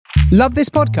Love this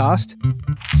podcast?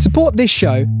 Support this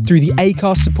show through the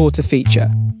Acast supporter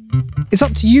feature. It's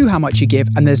up to you how much you give,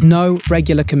 and there's no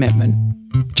regular commitment.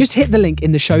 Just hit the link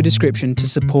in the show description to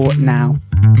support now.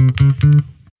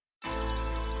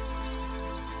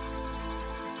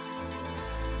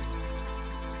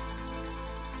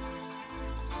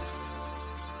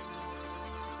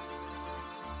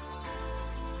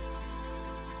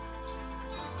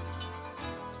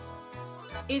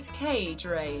 It's Cage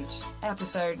Rage,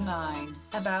 episode 9.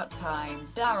 About time.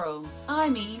 Daryl. I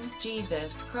mean,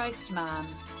 Jesus Christ, man.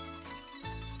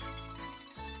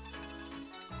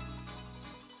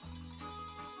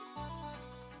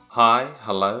 Hi,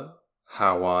 hello,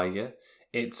 how are you?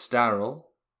 It's Daryl,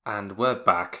 and we're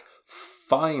back.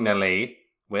 Finally,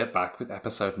 we're back with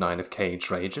episode 9 of Cage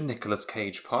Rage, a Nicolas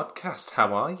Cage podcast.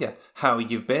 How are you? How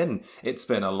you been? It's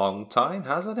been a long time,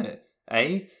 hasn't it?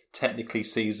 Eh? Technically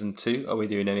season 2. Are we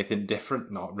doing anything different?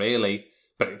 Not really.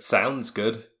 But it sounds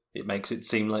good. It makes it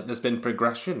seem like there's been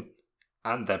progression.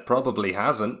 And there probably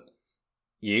hasn't.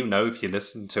 You know if you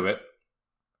listen to it.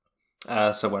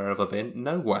 So where have I been?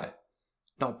 Nowhere.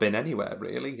 Not been anywhere,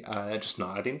 really. Just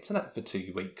not had internet for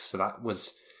 2 weeks. So that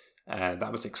was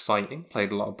exciting.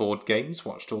 Played a lot of board games.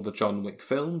 Watched all the John Wick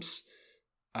films.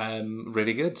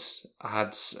 Really good.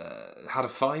 I had a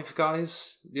Five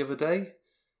Guys the other day.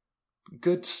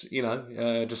 Good, you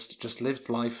know, just lived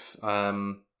life.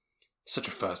 Such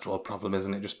a first world problem,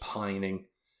 isn't it? Just pining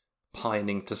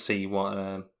to see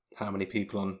what how many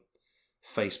people on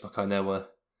Facebook I know are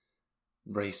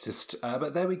racist.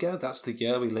 But there we go. That's the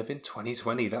year we live in,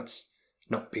 2020. That's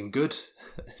not been good.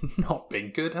 Not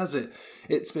been good, has it?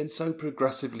 It's been so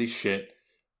progressively shit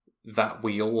that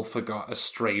we all forgot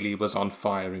Australia was on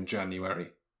fire in January.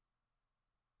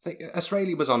 I think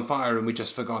Australia was on fire and we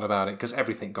just forgot about it because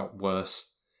everything got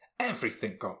worse.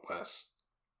 Everything got worse.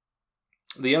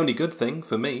 The only good thing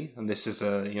for me, and this is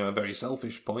a very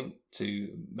selfish point to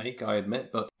make, I admit,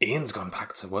 but Ian's gone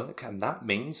back to work, and that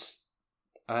means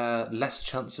less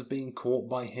chance of being caught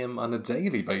by him on a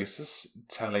daily basis,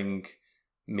 telling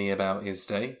me about his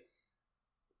day.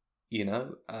 You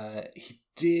know, he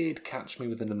did catch me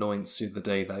with an annoyance the other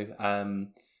day,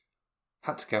 though.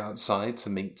 Had to go outside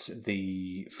to meet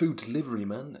the food delivery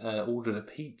man, ordered a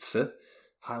pizza.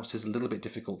 House is a little bit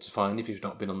difficult to find if you've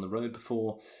not been on the road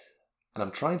before. And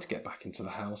I'm trying to get back into the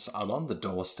house. I'm on the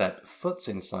doorstep, foot's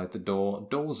inside the door,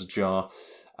 door's ajar.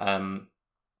 I'm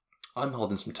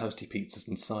holding some toasty pizzas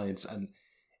and sides, and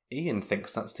Ian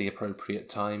thinks that's the appropriate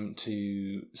time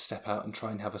to step out and try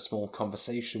and have a small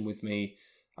conversation with me,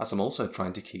 as I'm also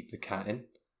trying to keep the cat in.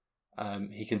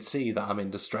 He can see that I'm in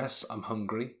distress, I'm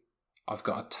hungry. I've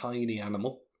got a tiny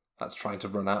animal that's trying to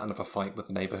run out and have a fight with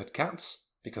the neighbourhood cats,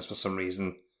 because for some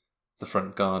reason the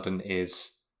front garden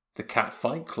is the cat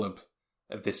fight club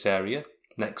of this area.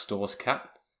 Next door's cat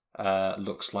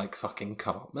looks like fucking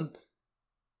Cartman.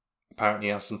 Apparently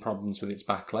has some problems with its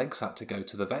back legs, had to go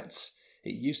to the vets.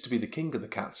 It used to be the king of the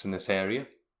cats in this area,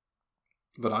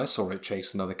 but I saw it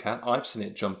chase another cat. I've seen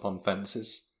it jump on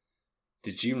fences.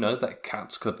 Did you know that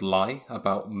cats could lie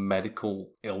about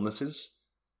medical illnesses?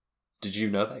 Did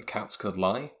you know that cats could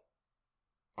lie?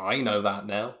 I know that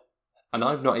now. And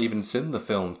I've not even seen the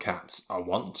film Cats. I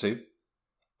want to.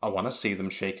 I want to see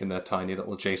them shaking their tiny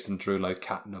little Jason Derulo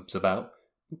cat nubs about.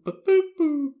 But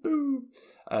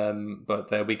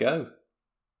there we go.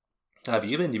 How have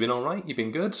you been? You been alright? You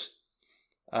been good?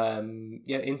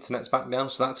 Internet's back now,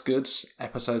 so that's good.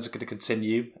 Episodes are going to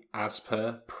continue as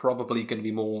per. Probably going to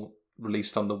be more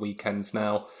released on the weekends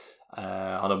now.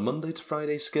 On a Monday to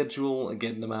Friday schedule,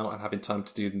 getting them out and having time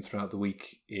to do them throughout the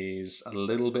week is a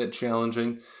little bit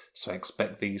challenging, so I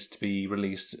expect these to be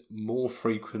released more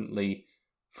frequently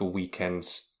for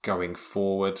weekends going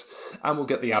forward, and we'll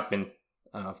get the admin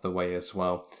out of the way as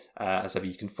well. As ever,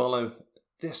 you can follow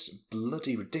this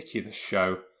bloody ridiculous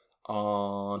show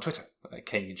on Twitter,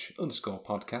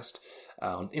 Cage_podcast,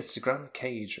 on Instagram,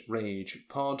 Cage Rage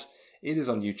Pod. It is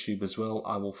on YouTube as well.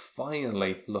 I will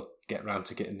finally get round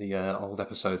to getting the old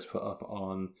episodes put up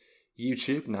on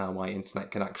YouTube. Now my internet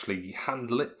can actually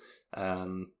handle it.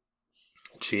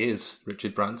 Cheers,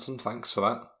 Richard Branson. Thanks for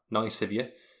that. Nice of you.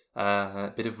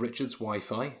 A bit of Richard's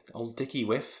Wi-Fi. Old Dicky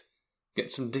Whiff. Get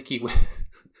some Dicky Whiff.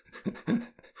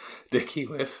 Dicky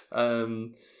Whiff. So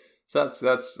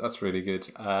that's really good.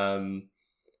 And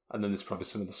then there's probably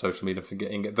some of the social media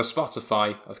forgetting. The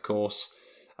Spotify, of course.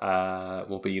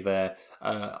 Will be there.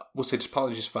 We'll say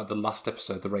apologies about the last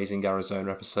episode, the Raising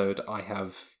Arizona episode. I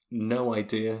have no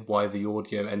idea why the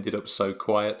audio ended up so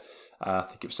quiet. I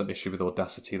think it was some issue with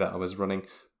Audacity that I was running,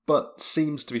 but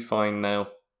seems to be fine now.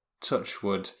 Touch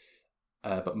wood.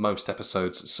 but most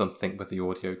episodes, something with the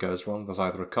audio goes wrong. There's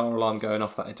either a car alarm going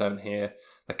off that I don't hear,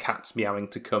 the cat's meowing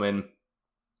to come in,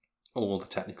 all the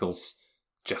technicals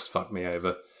just fucked me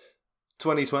over.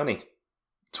 2020.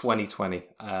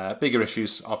 Bigger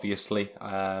issues, obviously.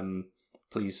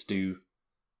 Please do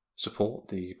support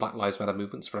the Black Lives Matter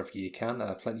movements wherever you can.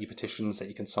 Plenty of petitions that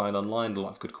you can sign online, a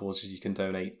lot of good causes you can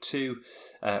donate to.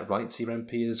 Write to your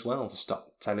MP as well to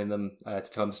stop telling them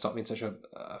to stop being such a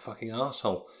fucking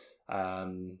arsehole.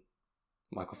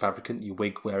 Michael Fabricant, you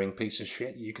wig-wearing piece of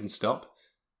shit, you can stop.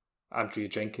 Andrea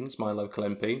Jenkins, my local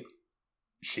MP,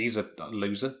 she's a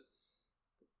loser.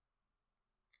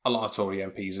 A lot of Tory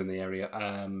MPs in the area,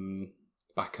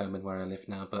 back home and where I live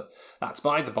now, but that's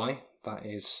by the by. That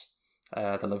is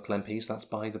the local MPs, that's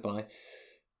by the by.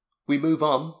 We move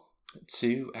on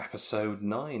to episode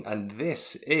 9, and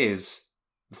this is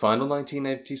the final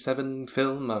 1987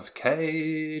 film of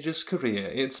Cage's career.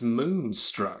 It's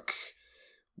Moonstruck,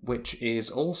 which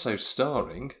is also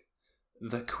starring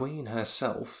the Queen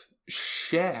herself,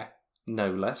 Cher,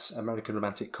 no less, American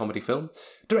romantic comedy film,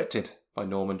 directed by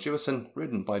Norman Jewison,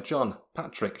 written by John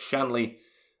Patrick Shanley,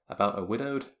 about a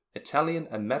widowed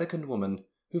Italian-American woman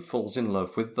who falls in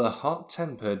love with the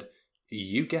hot-tempered,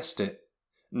 you guessed it,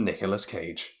 Nicolas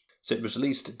Cage. So it was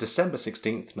released December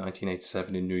 16th,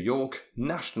 1987 in New York,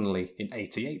 nationally in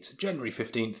 88, January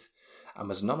 15th, and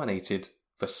was nominated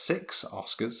for 6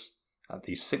 Oscars at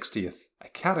the 60th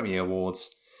Academy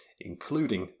Awards,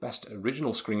 including Best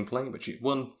Original Screenplay, which it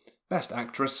won, Best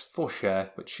Actress for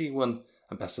Cher, which she won,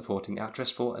 and Best Supporting Actress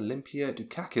for Olympia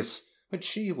Dukakis, which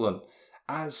she won.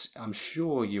 As I'm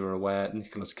sure you're aware,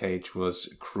 Nicolas Cage was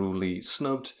cruelly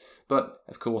snubbed, but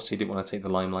of course he didn't want to take the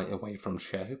limelight away from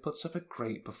Cher, who puts up a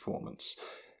great performance.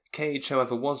 Cage,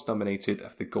 however, was nominated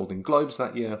for the Golden Globes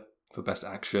that year for Best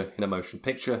Actor in a Motion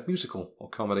Picture, Musical or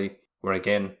Comedy, where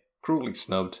again, cruelly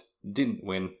snubbed, didn't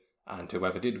win, and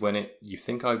whoever did win it, you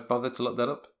think I bothered to look that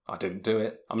up? I didn't do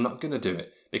it. I'm not going to do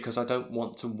it, because I don't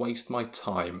want to waste my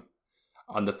time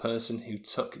on the person who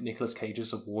took Nicolas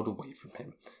Cage's award away from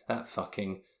him. That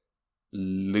fucking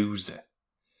loser.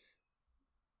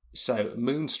 So,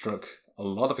 Moonstruck, a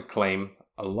lot of acclaim,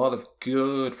 a lot of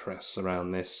good press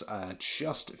around this.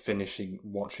 Just finishing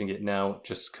watching it now,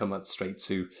 just come up straight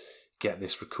to get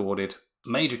this recorded.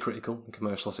 Major critical and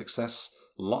commercial success,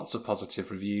 lots of positive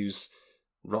reviews.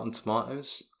 Rotten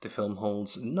Tomatoes, the film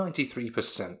holds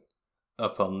 93%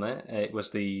 up on there. It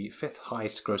was the 5th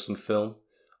highest grossing film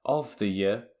of the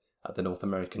year at the North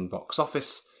American box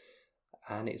office,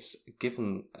 and it's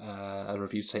given a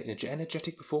review saying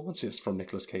energetic performances from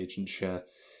Nicolas Cage and Cher,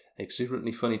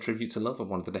 exuberantly funny tribute to love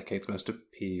and one of the decade's most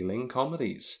appealing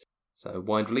comedies. So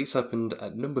wide release opened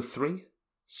at number 3,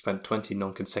 spent 20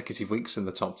 non-consecutive weeks in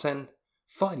the top 10,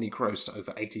 finally grossed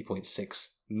over $80.6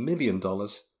 million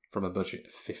from a budget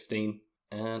of 15,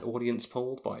 and audience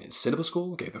polled by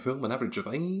CinemaScore gave the film an average of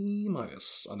A-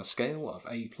 on a scale of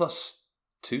A+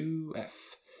 to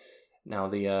F. Now,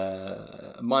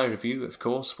 my review, of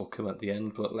course, will come at the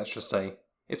end, but let's just say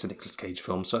it's a Nicolas Cage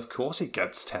film, so of course it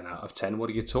gets 10 out of 10. What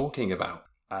are you talking about?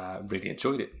 Really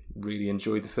enjoyed it. Really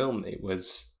enjoyed the film.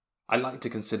 I like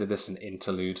to consider this an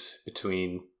interlude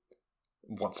between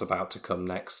what's about to come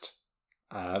next.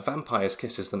 Vampire's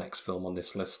Kiss is the next film on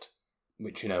this list,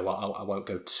 which, I won't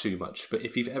go too much, but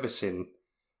if you've ever seen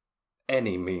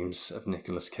any memes of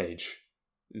Nicolas Cage,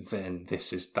 then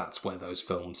that's where those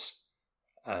films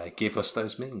give us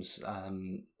those memes.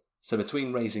 So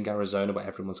between Raising Arizona, where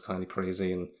everyone's kind of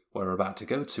crazy, and where we're about to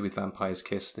go to with Vampire's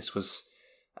Kiss, this was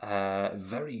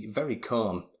very, very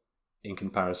calm in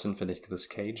comparison for Nicolas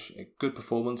Cage. A good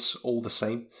performance, all the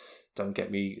same. Don't get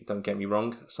me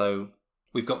wrong. So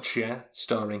we've got Cher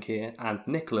starring here, and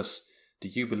Nicolas, Do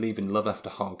You Believe in Love After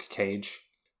Hog Cage?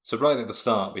 So right at the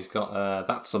start, we've got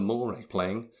That's Amore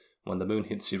playing, When the Moon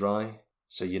Hits Your Eye.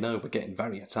 So we're getting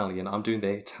very Italian. I'm doing the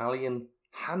Italian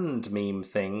hand meme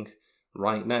thing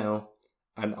right now,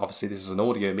 and obviously this is an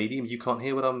audio medium. You can't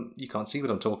see what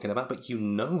I'm talking about, but you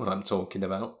know what I'm talking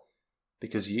about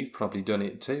because you've probably done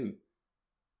it too.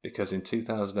 Because in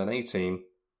 2018,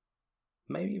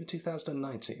 maybe even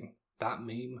 2019, that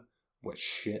meme was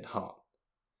shit hot.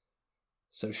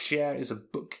 So Cher is a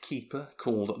bookkeeper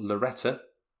called Loretta,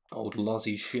 old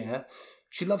Lozzie Cher.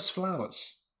 She loves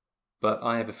flowers. But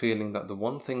I have a feeling that the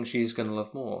one thing she's going to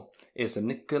love more is the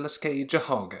Nicolas Cage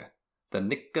hogger. The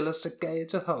Nicolas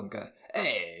Cage hogger.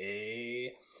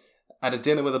 Hey! At a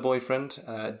dinner with a boyfriend,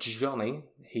 Johnny,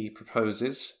 he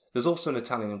proposes. There's also an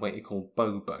Italian waiter called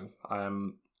Bobo.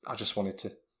 I just wanted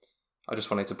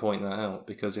to point that out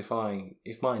because if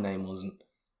my name wasn't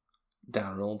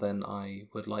Daryl, then I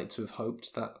would like to have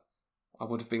hoped that I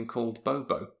would have been called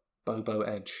Bobo. Bobo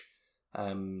Edge.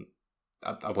 I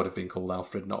would have been called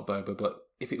Alfred, not Bobo, but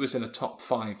if it was in a top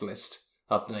 5 list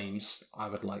of names, I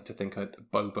would like to think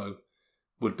Bobo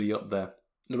would be up there.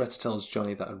 Loretta tells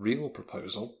Johnny that a real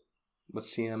proposal would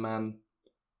see a man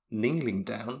kneeling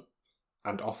down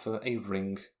and offer a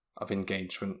ring of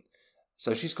engagement.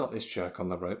 So she's got this jerk on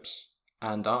the ropes,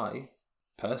 and I,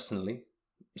 personally,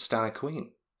 stan a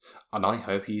queen. And I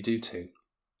hope you do too.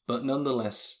 But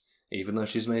nonetheless, even though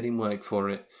she's made him work for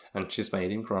it, and she's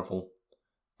made him grovel,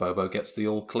 Bobo gets the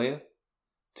all clear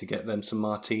to get them some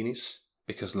martinis,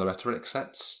 because Loretta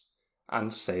accepts,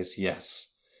 and says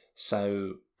yes.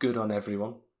 So, good on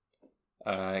everyone.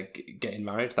 Getting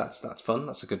married, that's fun,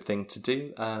 that's a good thing to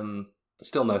do.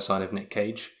 Still no sign of Nick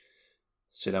Cage.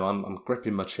 So, I'm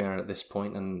gripping my chair at this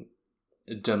point and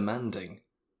demanding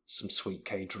some sweet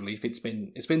Cage relief. It's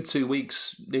been 2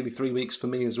 weeks, nearly 3 weeks for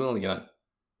me as well,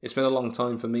 It's been a long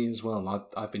time for me as well.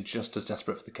 I've been just as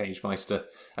desperate for the Cage Meister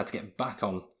and to get back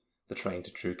on the train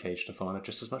to True Cage Nirvana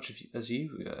just as much as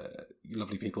you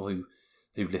lovely people who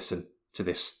listen to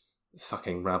this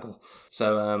fucking rabble.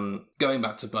 So, going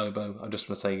back to Bobo, I just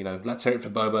want to say, let's hear it for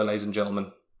Bobo, ladies and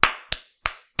gentlemen.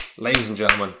 Ladies and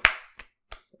gentlemen,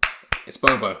 it's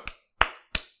Bobo.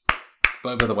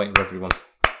 Bobo the waiter, everyone.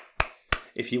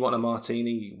 If you want a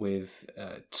martini with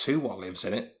 2 olives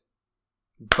in it,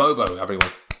 Bobo,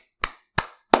 everyone.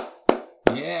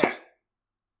 Yeah.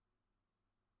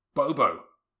 Bobo.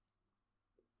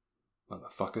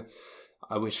 Motherfucker.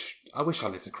 I wish I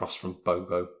lived across from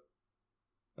Bobo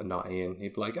and not Ian.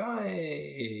 He'd be like,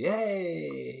 hey.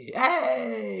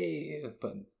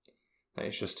 But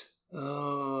it's just,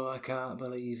 I can't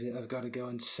believe it. I've got to go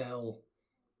and sell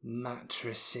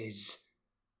mattresses.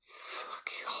 Fuck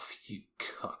off, you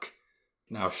cuck.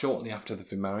 Now, shortly after they've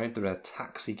been married, they're in a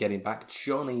taxi getting back.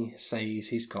 Johnny says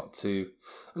he's got to,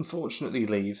 unfortunately,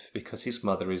 leave because his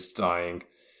mother is dying.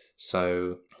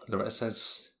 So Loretta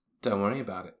says, don't worry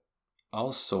about it.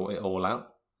 I'll sort it all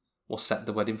out. We'll set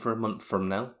the wedding for a month from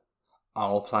now.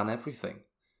 I'll plan everything.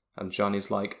 And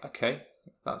Johnny's like, okay,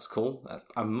 that's cool.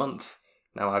 A month.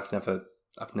 Now, I've never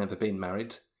been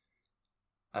married.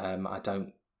 I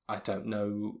don't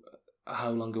know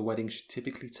how long a wedding should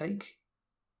typically take.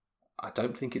 I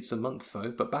don't think it's a month, though,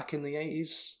 but back in the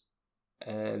 80s,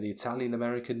 the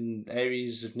Italian-American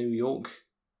areas of New York,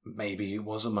 maybe it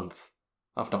was a month.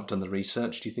 I've not done the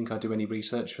research. Do you think I do any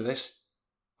research for this?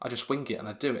 I just wing it and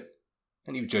I do it.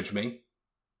 And you judge me.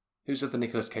 Who's at the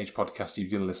Nicolas Cage podcast are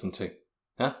you going to listen to?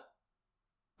 Huh?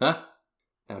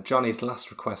 Now, Johnny's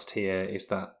last request here is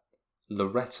that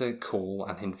Loretta call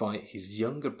and invite his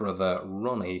younger brother,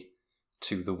 Ronnie,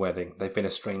 to the wedding. They've been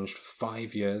estranged for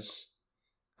 5 years.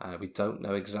 We don't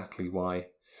know exactly why,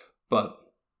 but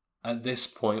at this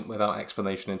point, without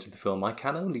explanation into the film, I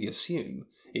can only assume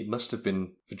it must have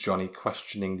been for Johnny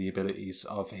questioning the abilities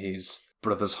of his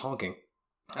brother's hogging.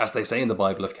 As they say in the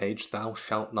Bible of Cage, thou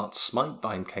shalt not smite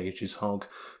thine cage's hog,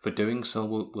 for doing so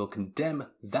will condemn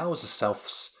thou's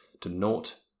selfs to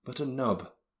naught but a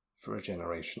nub for a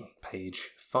generation.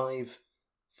 Page 5,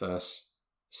 verse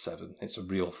 7. It's a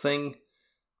real thing.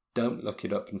 Don't look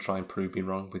it up and try and prove me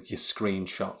wrong with your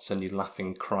screenshots and your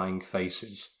laughing, crying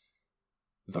faces.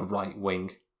 The right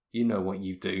wing. You know what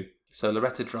you do. So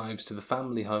Loretta drives to the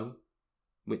family home,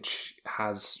 which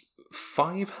has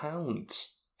 5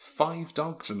 hounds. 5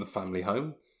 dogs in the family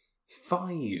home.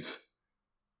 5.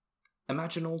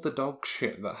 Imagine all the dog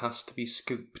shit that has to be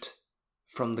scooped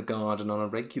from the garden on a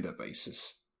regular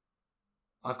basis.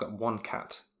 I've got 1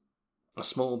 cat. A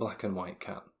small black and white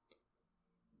cat.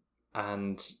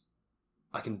 And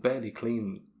I can barely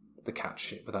clean the cat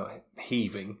shit without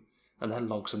heaving, and their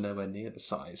logs are nowhere near the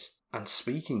size. And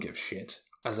speaking of shit,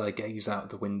 as I gaze out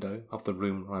the window of the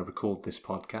room where I record this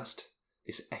podcast,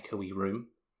 this echoey room,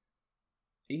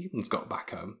 Ethan's got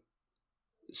back home.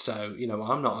 So,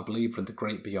 I'm not a believer in the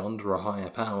great beyond or a higher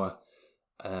power,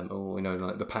 or,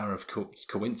 like the power of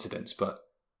coincidence, but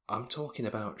I'm talking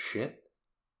about shit.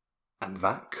 And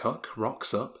that cuck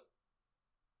rocks up.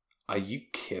 Are you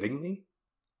kidding me?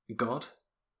 God,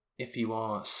 if you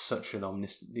are such an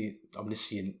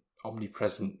omniscient,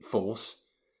 omnipresent force,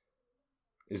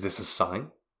 is this a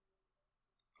sign?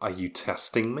 Are you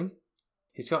testing me?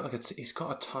 He's got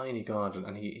a tiny garden,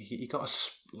 and he got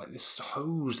this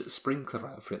hose sprinkler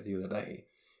out for it the other day.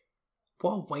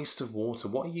 What a waste of water!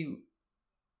 What are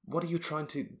you trying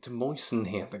to moisten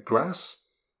here? The grass?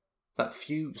 That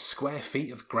few square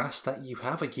feet of grass that you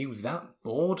have? Are you that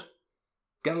bored?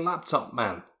 Get a laptop,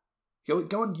 man. Go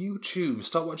on YouTube.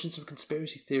 Start watching some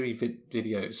conspiracy theory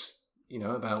videos.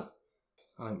 About,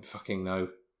 I don't fucking know.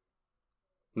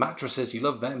 Mattresses, you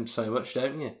love them so much,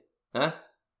 don't you? Huh?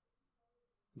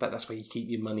 Bet that's where you keep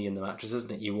your money in the mattress,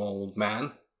 isn't it, you old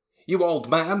man? You old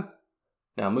man!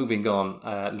 Now, moving on,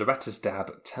 Loretta's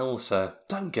dad tells her,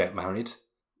 don't get married.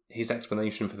 His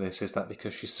explanation for this is that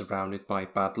because she's surrounded by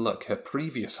bad luck, her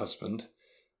previous husband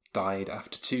died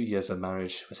after 2 years of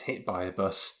marriage, was hit by a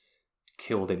bus,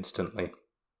 killed instantly.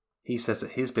 He says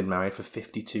that he's been married for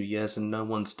 52 years and no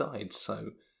one's died,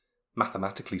 so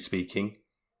mathematically speaking,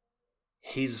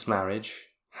 his marriage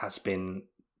has been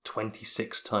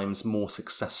 26 times more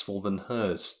successful than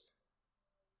hers.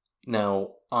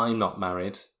 Now, I'm not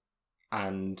married,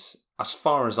 and as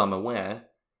far as I'm aware,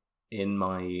 in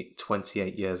my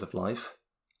 28 years of life,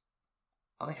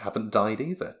 I haven't died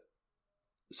either.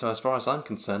 So as far as I'm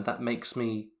concerned, that makes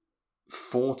me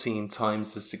 14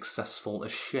 times as successful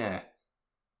as Cher.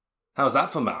 How's that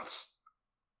for maths?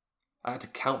 I had to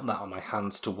count that on my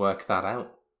hands to work that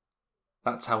out.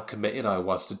 That's how committed I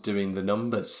was to doing the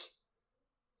numbers.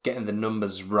 Getting the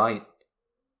numbers right.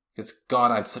 Because,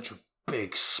 God, I'm such a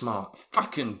big, smart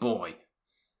fucking boy.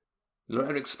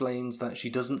 Loretta explains that she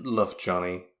doesn't love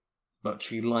Johnny, but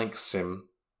she likes him,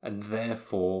 and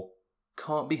therefore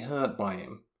can't be hurt by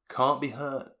him. Can't be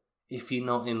hurt if you're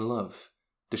not in love.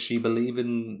 Does she believe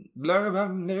in...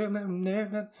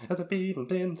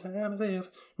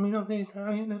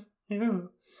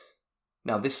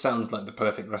 Now, this sounds like the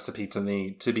perfect recipe to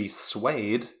me to be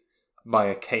swayed by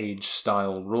a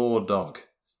cage-style raw dog.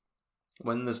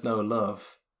 When there's no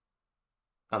love,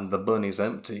 and the bun is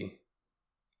empty,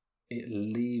 it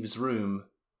leaves room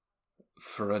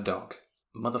for a dog.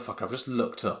 Motherfucker, I've just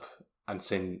looked up and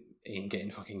seen Ian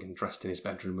getting fucking dressed in his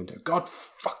bedroom window. God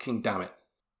fucking damn it.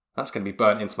 That's going to be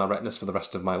burnt into my retinas for the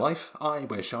rest of my life. I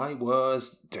wish I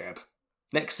was dead.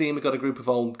 Next scene, we've got a group of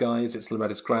old guys. It's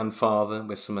Loretta's grandfather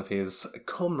with some of his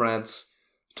comrades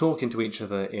talking to each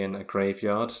other in a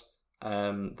graveyard. They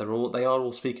are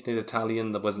all speaking in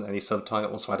Italian. There wasn't any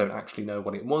subtitles, so I don't actually know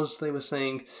what it was they were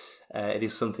saying. It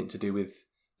is something to do with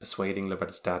persuading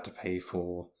Loretta's dad to pay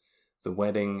for the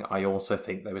wedding. I also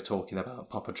think they were talking about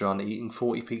Papa John eating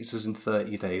 40 pizzas in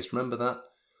 30 days. Remember that?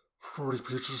 40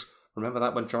 pizzas. Remember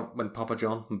that when Papa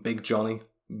John,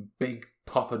 Big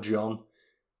Papa John,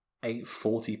 ate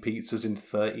 40 pizzas in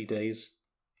 30 days?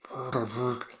 I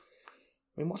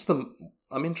mean,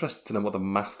 I'm interested to know what the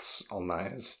maths on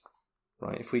that is.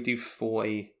 Right, if we do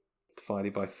 40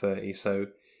 divided by 30, so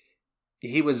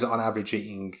he was on average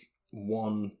eating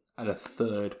 1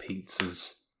 1/3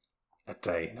 pizzas a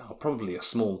day. Now, probably a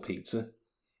small pizza.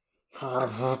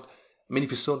 I mean,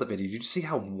 if you saw the video, did you see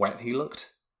how wet he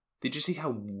looked? Did you see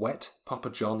how wet Papa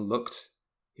John looked?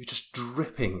 He was just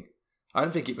dripping. I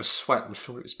don't think it was sweat, I'm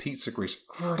sure it was pizza grease.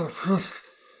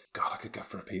 God, I could go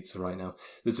for a pizza right now.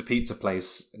 There's a pizza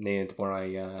place near where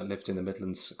I lived in the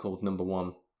Midlands called Number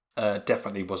One.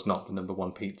 Definitely was not the Number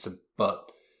One pizza,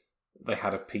 but they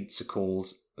had a pizza called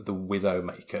the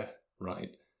Widowmaker,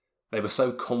 right? They were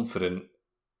so confident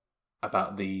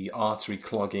about the artery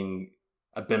clogging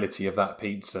ability of that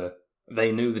pizza,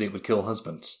 they knew that it would kill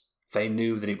husbands. They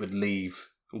knew that it would leave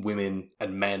women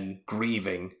and men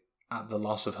grieving at the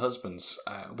loss of husbands.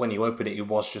 When you open it, it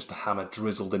was just a hammer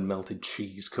drizzled in melted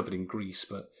cheese covered in grease,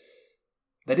 but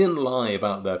they didn't lie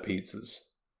about their pizzas.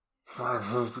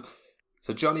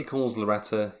 So Johnny calls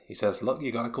Loretta. He says, look,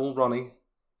 you gotta call Ronnie.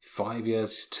 5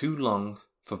 years is too long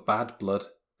for bad blood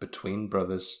between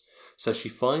brothers. So she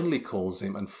finally calls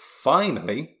him, and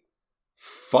finally,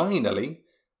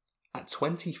 at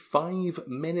 25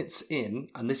 minutes in,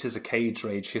 and this is a Cage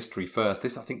Rage history first, I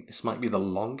think this might be the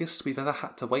longest we've ever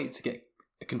had to wait to get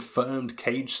a confirmed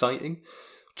Cage sighting.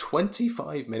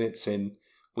 25 minutes in,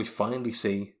 we finally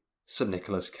see some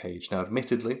Nicolas Cage. Now,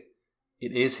 admittedly,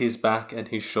 it is his back and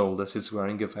his shoulders he's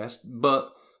wearing a vest,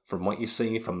 but from what you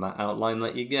see, from that outline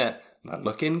that you get, that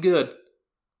looking good.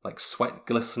 Like sweat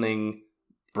glistening,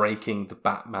 breaking the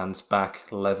Batman's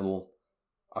back level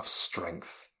of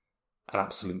strength and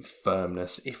absolute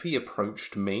firmness. If he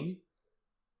approached me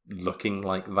looking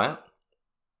like that,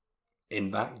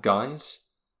 in that guise,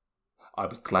 I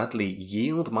would gladly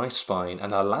yield my spine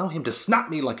and allow him to snap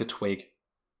me like a twig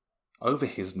over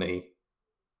his knee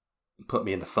and put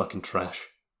me in the fucking trash.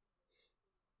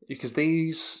 Because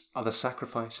these are the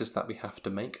sacrifices that we have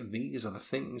to make. These are the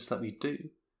things that we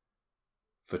do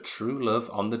for true love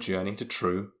on the journey to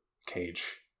true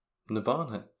Cage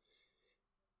Nirvana.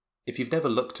 If you've never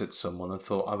looked at someone and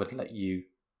thought I would let you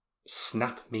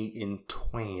snap me in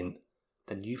twain,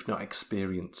 then you've not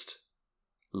experienced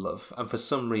love. And for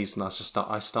some reason, I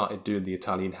started doing the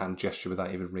Italian hand gesture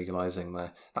without even realising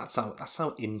there. That's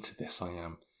how into this I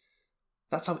am.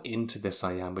 That's how into this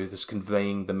I am with us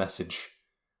conveying the message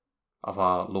of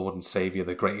our Lord and Saviour,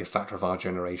 the greatest actor of our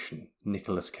generation,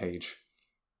 Nicolas Cage.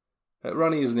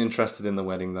 Ronnie isn't interested in the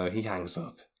wedding, though. He hangs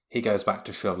up. He goes back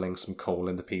to shoveling some coal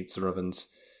in the pizza ovens.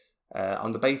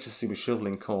 On the basis he was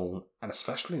shoveling coal, and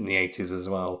especially in the 80s as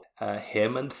well,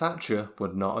 him and Thatcher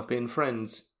would not have been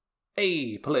friends.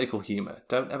 Hey, political humour.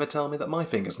 Don't ever tell me that my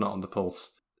finger's not on the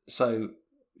pulse. So,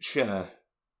 sure,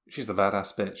 she's a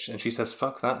badass bitch, and she says,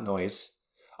 fuck that noise.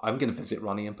 I'm going to visit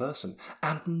Ronnie in person.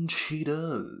 And she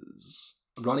does.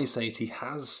 Ronnie says he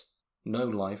has no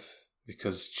life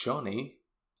because Johnny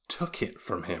took it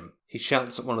from him. He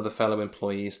shouts at one of the fellow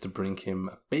employees to bring him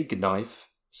a big knife,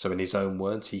 so in his own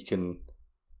words he can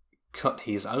cut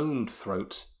his own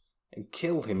throat and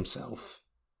kill himself.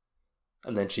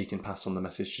 And then she can pass on the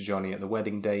message to Johnny at the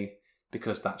wedding day,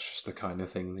 because that's just the kind of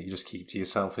thing that you just keep to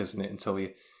yourself, isn't it, until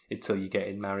you get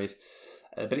in married.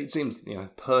 But it seems,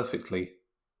 perfectly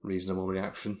reasonable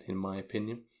reaction, in my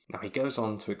opinion. Now, he goes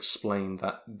on to explain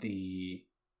that the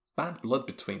bad blood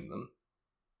between them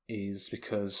is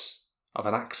because of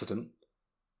an accident.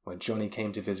 When Johnny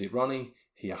came to visit Ronnie,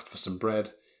 he asked for some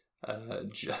bread.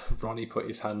 Ronnie put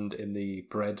his hand in the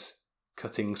bread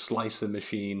cutting slicer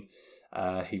machine.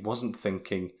 He wasn't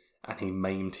thinking, and he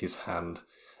maimed his hand.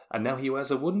 And now he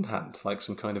wears a wooden hand, like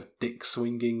some kind of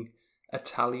dick-swinging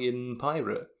Italian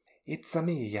pirate. It's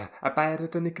me, a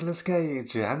pirate Nicolas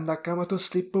Cage, and I come to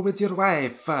sleep with your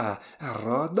wife, a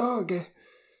raw dog.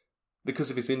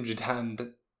 Because of his injured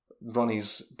hand,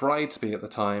 Ronnie's bride-to-be at the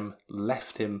time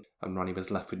left him, and Ronnie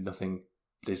was left with nothing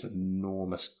but his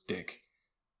enormous dick.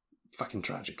 Fucking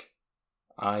tragic.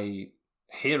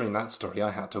 Hearing that story,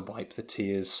 I had to wipe the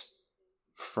tears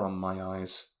from my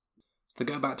eyes. So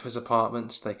they go back to his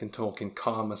apartment, they can talk in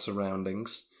calmer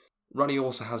surroundings. Ronnie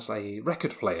also has a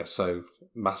record player, so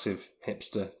massive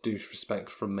hipster douche respect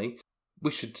from me.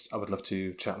 I would love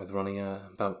to chat with Ronnie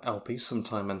about LPs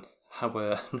sometime, and how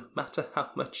no matter how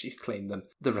much you clean them,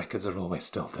 the records are always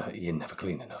still dirty. You're never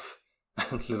clean enough.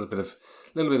 A little bit of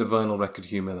vinyl record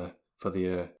humour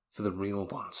there for the real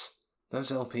ones.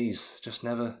 Those LPs just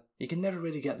never. You can never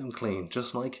really get them clean,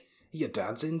 just like your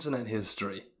dad's internet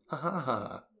history. Ha ha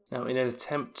ha. Now, in an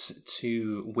attempt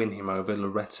to win him over,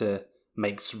 Loretta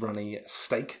makes Ronnie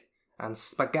steak and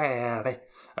spaghetti,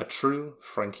 a true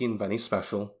Frankie and Benny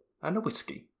special, and a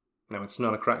whiskey. Now, it's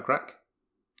not a crack.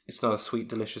 It's not a sweet,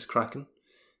 delicious Kraken.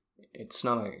 It's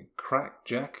not a crack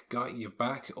Jack got your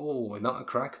back. Oh, not a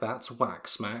crack, that's whack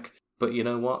smack. But you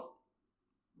know what?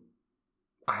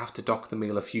 I have to dock the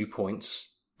meal a few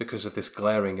points because of this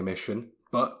glaring omission,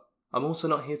 but I'm also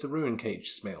not here to ruin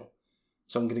Cage's meal,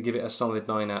 so I'm going to give it a solid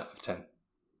 9 out of 10.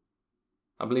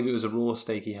 I believe it was a raw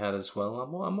steak he had as well.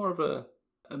 I'm more of a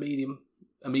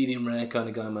medium rare kind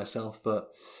of guy myself, but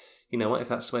you know what? If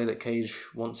that's the way that Cage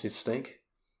wants his steak,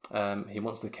 he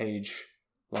wants the Cage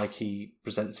like he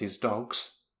presents his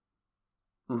dogs,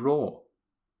 raw.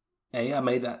 Hey, I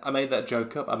made that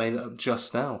joke up. I made it up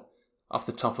just now, off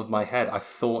the top of my head. I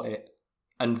thought it,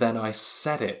 and then I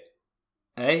said it.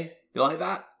 Hey, you like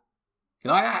that? You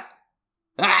like that?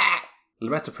 Ah!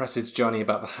 Loretta presses Johnny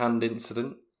about the hand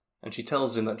incident, and she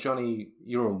tells him that, Johnny,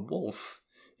 you're a wolf.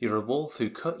 You're a wolf who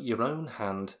cut your own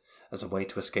hand as a way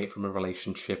to escape from a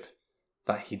relationship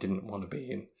that he didn't want to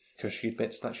be in. Because she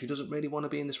admits that she doesn't really want to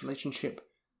be in this relationship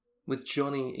with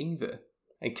Johnny either.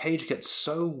 And Cage gets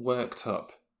so worked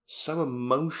up, so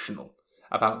emotional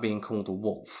about being called a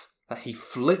wolf, that he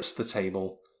flips the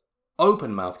table,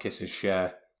 open mouth kisses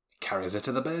Cher, carries her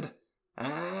to the bed,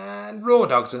 and raw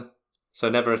dogs her. So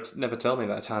never tell me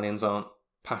that Italians aren't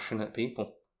passionate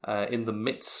people. In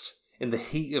the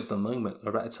heat of the moment,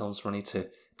 Loretta tells Ronnie to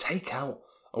take out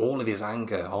all of his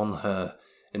anger on her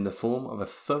in the form of a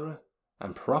thorough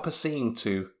and proper scene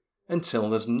until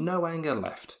there's no anger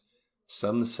left.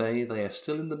 Some say they are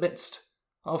still in the midst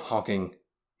of hogging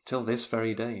till this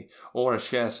very day, or as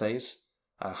Cher says,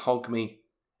 hog me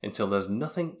until there's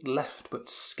nothing left but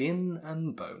skin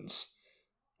and bones.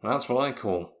 That's what I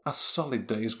call a solid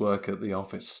day's work at the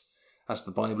office, as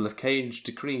the Bible of Cage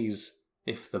decrees,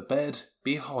 if the bed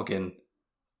be hogging,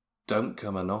 don't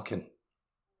come a-knocking.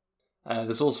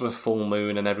 There's also a full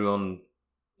moon and everyone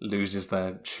loses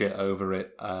their shit over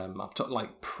it. I've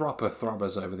took proper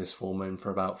throbbers over this full moon for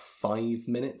about 5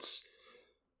 minutes.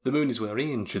 The moon is where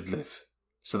Ian should live,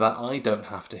 so that I don't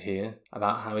have to hear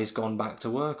about how he's gone back to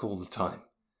work all the time.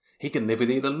 He can live with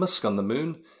Elon Musk on the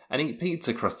moon and eat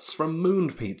pizza crusts from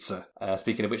Moon Pizza.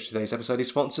 Speaking of which, today's episode is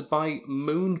sponsored by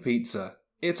Moon Pizza.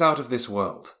 It's out of this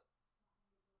world.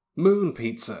 Moon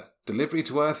Pizza. Delivery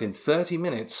to Earth in 30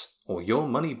 minutes or your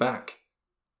money back.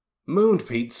 Moon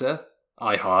Pizza.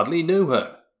 I hardly knew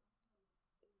her.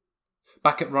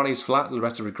 Back at Ronnie's flat,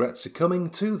 Loretta regrets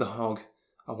succumbing to the hog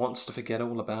and wants to forget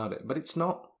all about it. But it's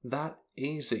not that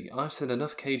easy. I've seen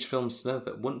enough Cage films to know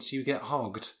that once you get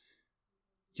hogged,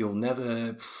 you'll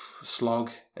never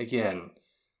slog again.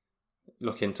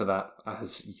 Look into that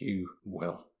as you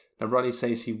will. Now, Ronnie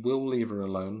says he will leave her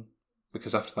alone,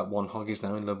 because after that one hog, he's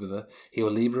now in love with her. He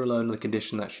will leave her alone on the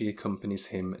condition that she accompanies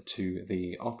him to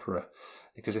the opera.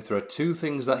 Because if there are two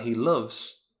things that he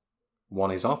loves,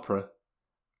 one is opera,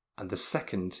 and the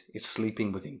second is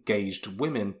sleeping with engaged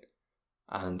women,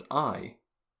 and I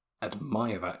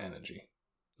admire that energy.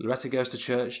 Loretta goes to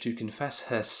church to confess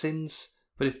her sins,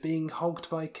 but if being hogged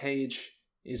by Cage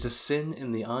is a sin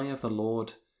in the eye of the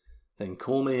Lord, then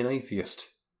call me an atheist.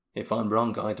 If I'm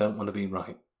wrong, I don't want to be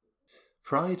right.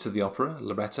 Prior to the opera,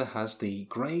 Loretta has the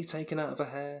grey taken out of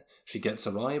her hair, she gets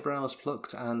her eyebrows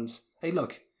plucked, and, hey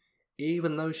look,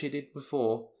 even though she did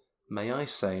before, may I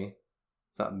say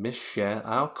that Miss Cher,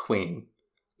 our queen,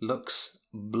 looks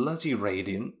bloody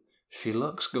radiant, she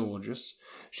looks gorgeous,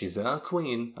 she's our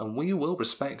queen, and we will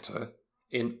respect her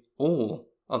in all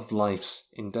of life's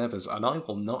endeavours, and I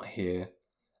will not hear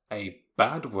a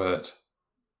bad word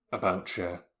about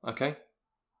Cher, okay?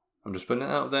 I'm just putting it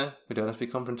out there. We don't have to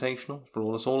be confrontational.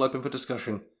 It's all open for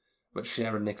discussion. But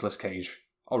Cher and Nicolas Cage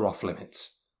are off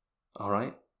limits.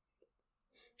 Alright?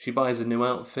 She buys a new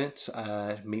outfit,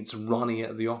 meets Ronnie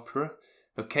at the opera.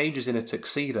 Now, Cage is in a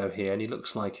tuxedo here, and he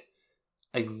looks like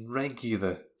a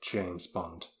regular James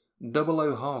Bond.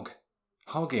 00 hog.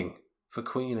 Hogging for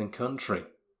Queen and country.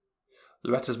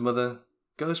 Loretta's mother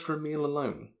goes for a meal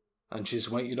alone, and she's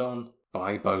waited on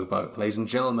by Bobo. Ladies and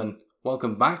gentlemen,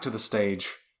 welcome back to the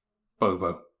stage,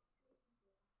 Bobo.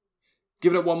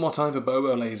 Give it up one more time for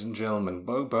Bobo, ladies and gentlemen.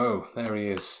 Bobo, there he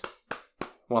is.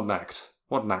 What an act.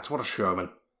 What an act. What a showman.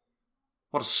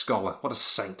 What a scholar. What a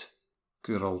saint.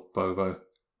 Good old Bobo.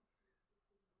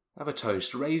 Have a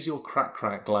toast. Raise your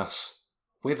crack glass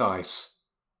with ice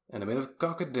and a bit of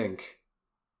cock-a-dink.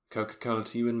 Coca-Cola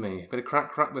to you and me. A bit of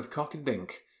crack with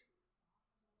cock-a-dink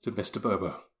to Mr.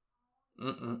 Bobo.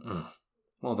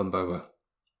 Well done, Bobo.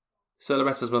 So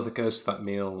Loretta's mother goes for that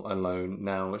meal alone.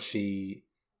 Now she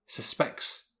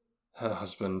suspects her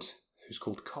husband, who's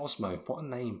called Cosmo. What a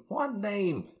name. What a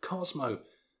name. Cosmo.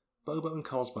 Bobo and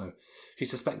Cosmo. She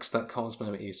suspects that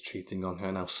Cosmo is cheating on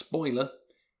her. Now, spoiler,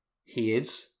 he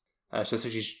is. So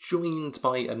she's joined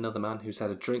by another man who's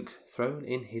had a drink thrown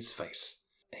in his face.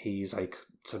 He's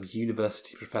some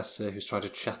university professor who's trying to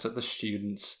chat at the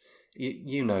students.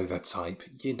 You know the type.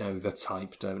 You know the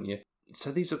type, don't you?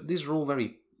 So these are all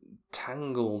very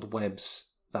tangled webs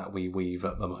that we weave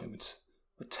at the moment.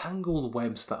 Tangled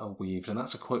webs that are weaved, and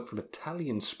that's a quote from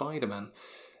Italian Spider-Man.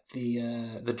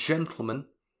 The gentleman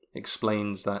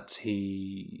explains that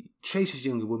he chases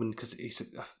younger women because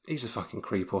he's a fucking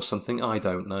creep or something. I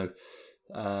don't know.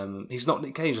 He's not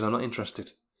Nick Cage, and I'm not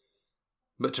interested.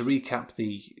 But to recap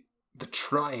the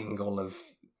triangle of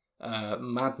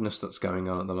madness that's going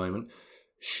on at the moment,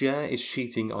 Cher is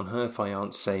cheating on her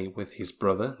fiancé with his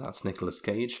brother. That's Nicolas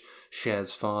Cage.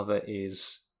 Cher's father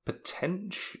is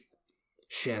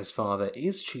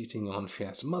cheating on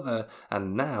Cher's mother,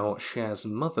 and now Cher's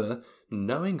mother,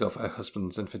 knowing of her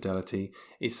husband's infidelity,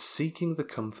 is seeking the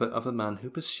comfort of a man who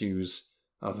pursues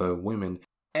other women.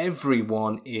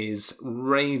 Everyone is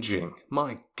raging.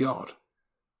 My God.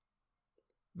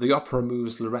 The opera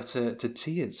moves Loretta to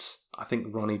tears. I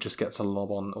think Ronnie just gets a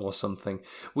lob on or something.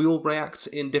 We all react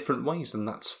in different ways, and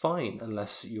that's fine,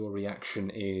 unless your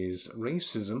reaction is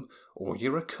racism or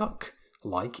you're a cuck,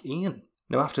 like Ian.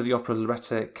 Now, after the opera,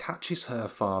 Loretta catches her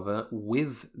father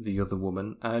with the other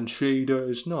woman, and she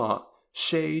does not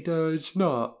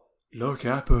look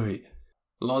happy.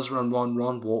 Lozza and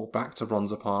Ron walk back to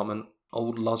Ron's apartment.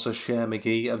 Old Lozza Cher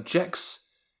McGee objects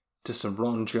to some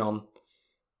Ron John,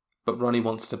 but Ronnie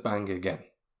wants to bang again.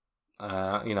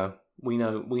 We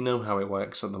know how it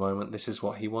works at the moment. This is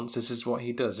what he wants. This is what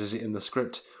he does. Is it in the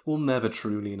script? We'll never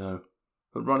truly know.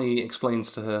 But Ronnie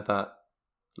explains to her that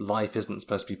life isn't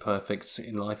supposed to be perfect.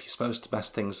 In life, you're supposed to mess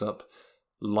things up.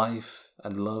 Life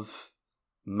and love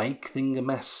make things a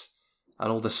mess.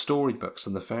 And all the storybooks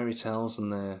and the fairy tales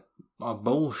and are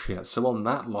bullshit. So on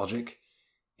that logic,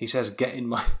 he says, get in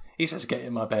my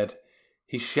bed.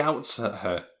 He shouts at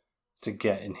her to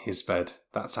get in his bed.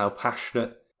 That's how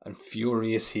passionate and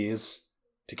furious he is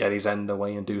to get his end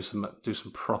away and do some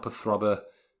proper throbber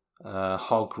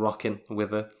hog rocking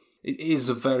with her. It is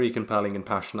a very compelling and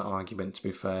passionate argument, to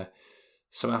be fair.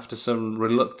 So after some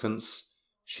reluctance,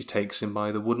 she takes him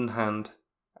by the wooden hand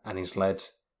and is led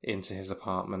into his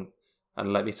apartment.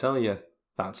 And let me tell you,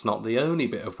 that's not the only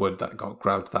bit of wood that got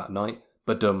grabbed that night.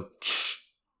 Badum.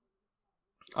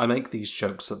 I make these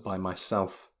jokes up by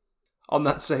myself. On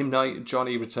that same night,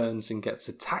 Johnny returns and gets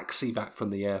a taxi back from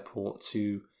the airport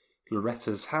to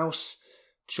Loretta's house.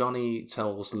 Johnny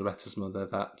tells Loretta's mother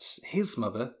that his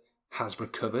mother has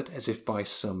recovered as if by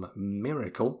some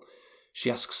miracle.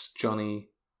 She asks Johnny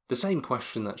the same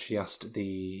question that she asked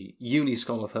the uni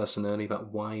scholar person earlier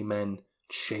about why men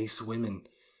chase women.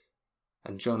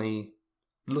 And Johnny,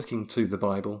 looking to the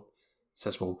Bible,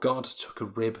 says, well, God took a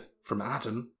rib from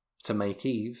Adam to make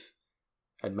Eve,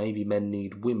 and maybe men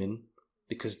need women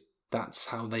because that's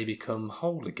how they become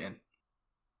whole again.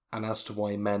 And as to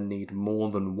why men need more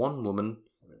than one woman,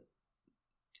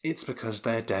 it's because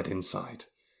they're dead inside.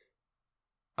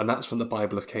 And that's from the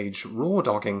Bible of Cage Raw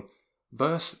Dogging,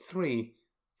 verse 3,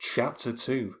 chapter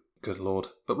 2. Good Lord.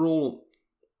 But we're all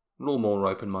more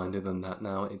open-minded than that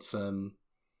now. It's, the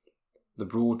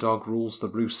raw dog rules the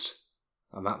roost.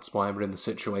 And that's why we're in the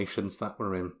situations that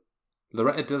we're in.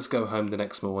 Loretta does go home the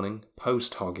next morning,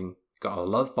 post-hogging, got a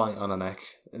love bite on her neck,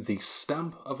 the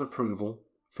stamp of approval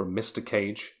from Mr.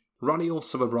 Cage. Ronnie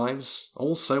also arrives,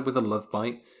 also with a love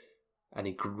bite, and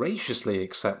he graciously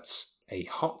accepts a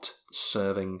hot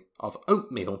serving of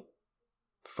oatmeal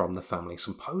from the family.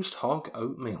 Some post-hog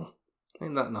oatmeal.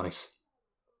 Ain't that nice?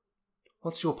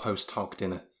 What's your post-hog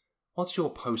dinner? What's your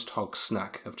post-hog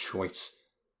snack of choice?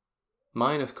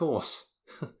 Mine, of course.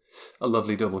 A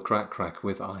lovely double crack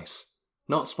with ice.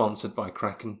 Not sponsored by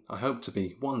Kraken. I hope to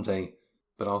be one day,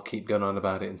 but I'll keep going on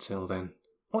about it until then.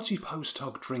 What's your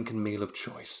post-hog drink and meal of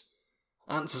choice?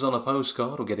 Answers on a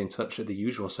postcard or get in touch at the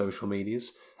usual social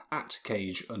medias at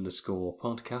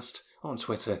Cage_podcast on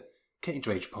Twitter,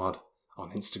 CageRagePod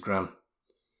on Instagram.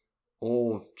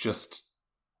 Or just,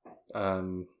 I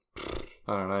don't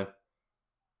know,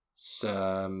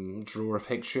 draw a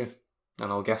picture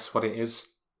and I'll guess what it is.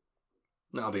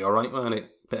 That'll be alright, won't it?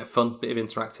 Bit of fun, bit of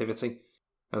interactivity.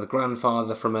 Now, the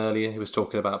grandfather from earlier, who was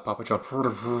talking about Papa John,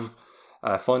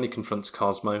 finally confronts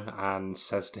Cosmo and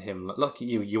says to him, look,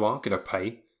 you are going to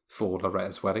pay for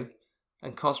Loretta's wedding.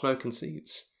 And Cosmo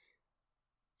concedes.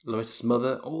 Loretta's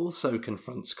mother also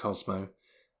confronts Cosmo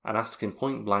and asks him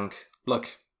point blank,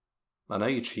 look, I know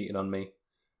you cheated on me.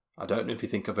 I don't know if you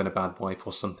think I've been a bad wife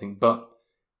or something, but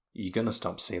you're going to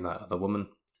stop seeing that other woman.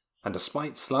 And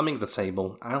despite slamming the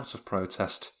table out of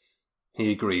protest,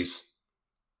 he agrees.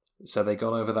 So they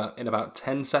got over that in about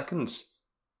 10 seconds.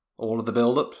 All of the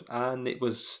build-up, and it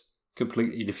was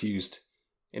completely diffused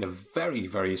in a very,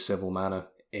 very civil manner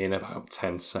in about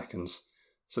 10 seconds.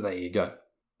 So there you go.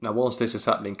 Now, whilst this is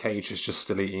happening, Cage is just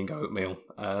still eating oatmeal.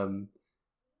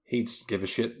 He doesn't give a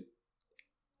shit.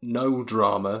 No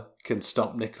drama can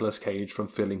stop Nicolas Cage from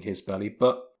filling his belly,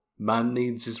 but man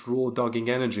needs his raw dogging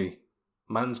energy.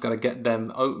 Man's got to get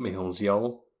them oatmeals,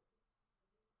 y'all.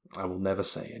 I will never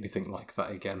say anything like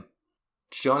that again.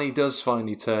 Johnny does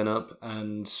finally turn up,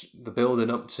 and the building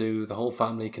up to the whole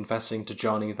family confessing to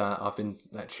Johnny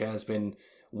that Cher's been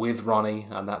with Ronnie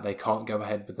and that they can't go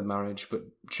ahead with the marriage. But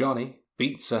Johnny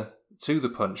beats her to the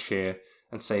punch here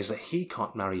and says that he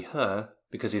can't marry her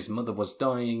because his mother was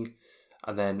dying.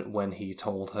 And then when he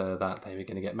told her that they were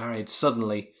going to get married,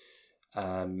 suddenly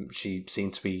she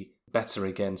seemed to be better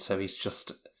again. So he's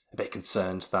just a bit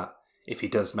concerned that if he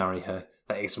does marry her,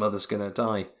 that his mother's going to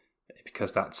die,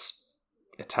 because that's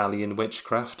Italian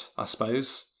witchcraft, I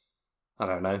suppose. I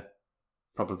don't know.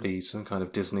 Probably some kind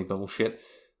of Disney bullshit.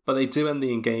 But they do end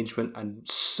the engagement, and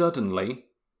suddenly,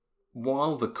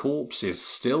 while the corpse is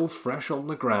still fresh on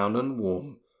the ground and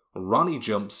warm, Ronnie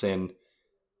jumps in,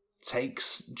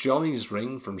 takes Johnny's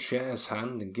ring from Cher's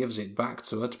hand and gives it back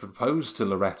to her to propose to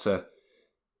Loretta.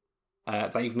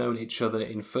 They've known each other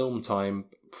in film time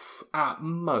at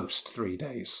most 3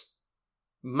 days.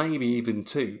 Maybe even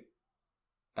 2.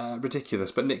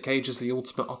 Ridiculous, but Nick Cage is the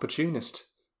ultimate opportunist.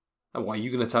 And why are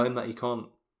you going to tell him that he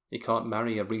can't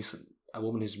marry a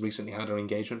woman who's recently had her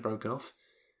engagement broken off?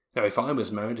 Now, if I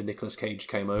was married and Nicolas Cage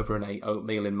came over and ate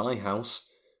oatmeal in my house,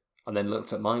 and then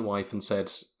looked at my wife and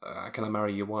said, can I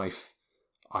marry your wife?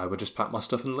 I would just pack my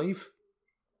stuff and leave.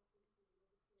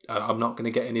 I'm not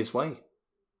going to get in his way.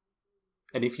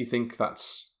 And if you think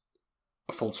that's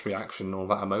a false reaction or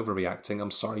that I'm overreacting,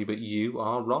 I'm sorry, but you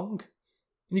are wrong.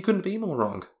 And you couldn't be more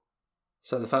wrong.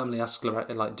 So the family asks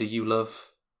Loretta, do you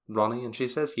love Ronnie? And she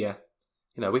says, yeah.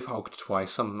 We've hogged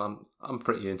twice. I'm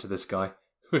pretty into this guy.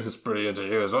 Who's pretty into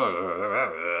you as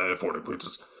well. 40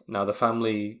 pizzas. Now the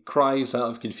family cries out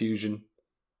of confusion,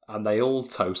 and they all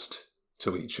toast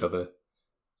to each other.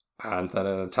 And then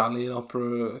an Italian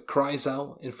opera cries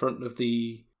out in front of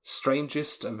the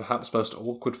strangest and perhaps most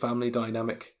awkward family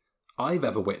dynamic I've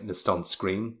ever witnessed on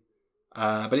screen.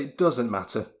 But it doesn't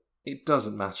matter. It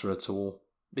doesn't matter at all,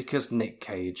 because Nick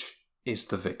Cage is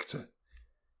the victor.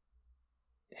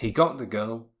 He got the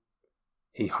girl.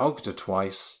 He hogged her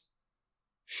twice.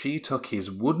 She took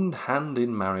his wooden hand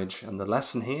in marriage, and the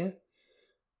lesson here?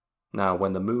 Now,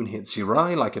 when the moon hits your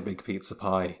eye like a big pizza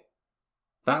pie,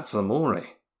 that's amore.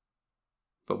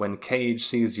 But when Cage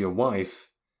sees your wife,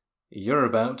 you're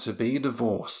about to be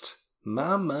divorced.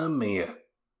 Mamma mia.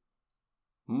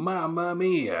 Mamma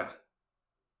mia.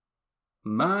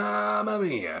 Mamma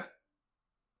mia.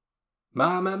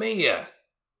 Mamma mia.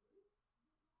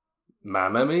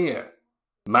 Mamma mia.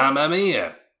 Mamma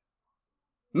mia.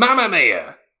 Mamma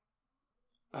mia.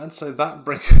 And so that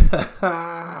brings...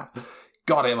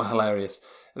 God, am I hilarious.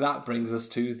 That brings us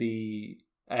to the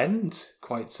end,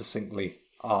 quite succinctly,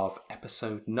 of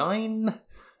episode 9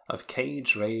 of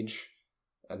Cage Rage,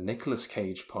 a Nicolas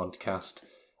Cage podcast.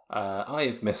 I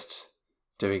have missed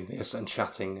doing this and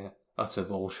chatting utter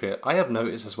bullshit. I have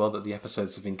noticed as well that the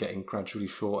episodes have been getting gradually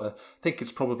shorter. I think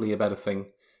it's probably a better thing.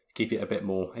 Keep it a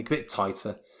bit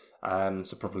tighter.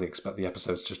 So probably expect the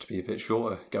episodes just to be a bit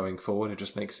shorter going forward. It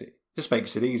just makes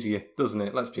it easier, doesn't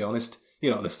it? Let's be honest.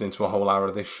 You're not listening to a whole hour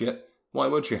of this shit. Why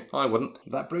would you? I wouldn't.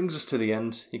 That brings us to the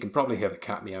end. You can probably hear the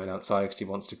cat meowing outside because he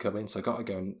wants to come in, so I've got to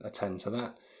go and attend to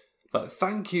that. But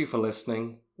thank you for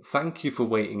listening. Thank you for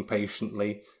waiting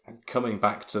patiently and coming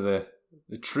back to the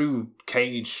true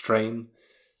Cage train.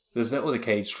 There's no other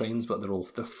Cage trains, but they're all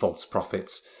the false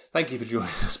prophets. Thank you for joining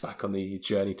us back on the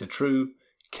journey to true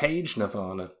Cage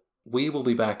Nirvana. We will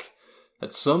be back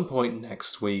at some point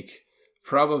next week,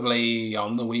 probably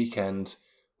on the weekend,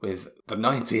 with the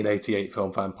 1988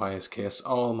 film Vampire's Kiss.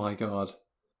 Oh my god.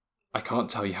 I can't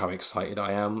tell you how excited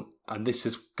I am. And this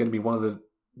is going to be one of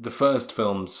the first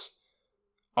films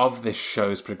of this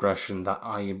show's progression that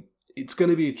it's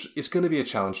going to be a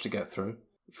challenge to get through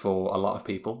for a lot of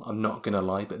people. I'm not going to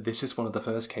lie, but this is one of the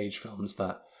first Cage films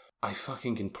that I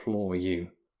fucking implore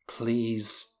you,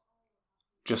 please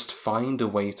just find a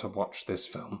way to watch this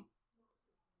film.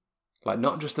 Like,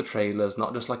 not just the trailers,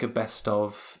 not just like a best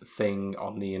of thing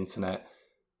on the internet.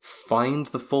 Find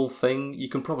the full thing. You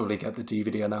can probably get the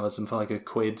DVD on Amazon for like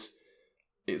 £1.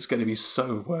 It's going to be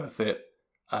so worth it.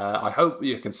 I hope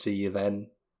you can see you then.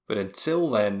 But until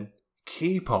then,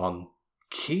 keep on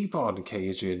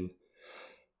caging.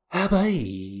 Bye.